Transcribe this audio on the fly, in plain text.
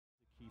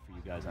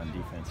you guys on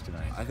defense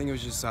tonight? I think it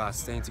was just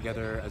staying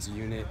together as a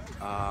unit.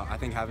 I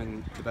think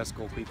having the best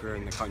goalkeeper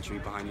in the country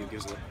behind you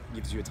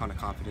gives you a ton of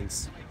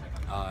confidence,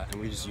 and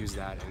we just used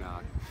that. And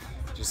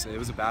it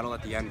was a battle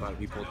at the end, but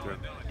we pulled through.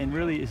 And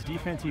really, is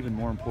defense even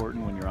more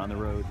important when you're on the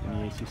road in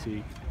the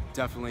ACC?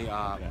 Definitely.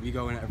 We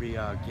go in every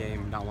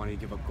game not wanting to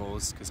give up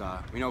goals because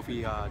we know if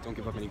we don't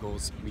give up any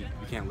goals, we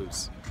can't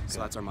lose. So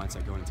that's our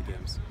mindset going into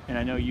games. And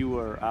I know you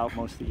were out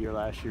most of the year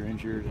last year,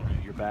 injured,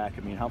 and you're back.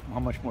 I mean, how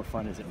much more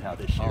fun is it now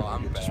this year? Oh,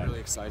 I'm just really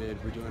excited.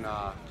 We're doing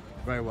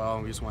very well,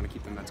 and we just want to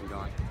keep the momentum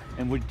going.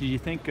 And do you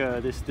think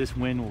this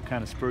win will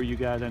kind of spur you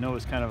guys? I know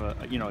it's kind of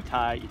a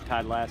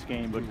tied last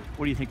game, but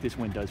what do you think this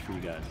win does for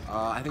you guys?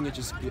 I think it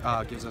just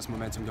gives us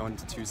momentum going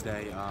into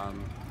Tuesday,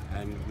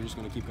 and we're just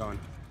going to keep going.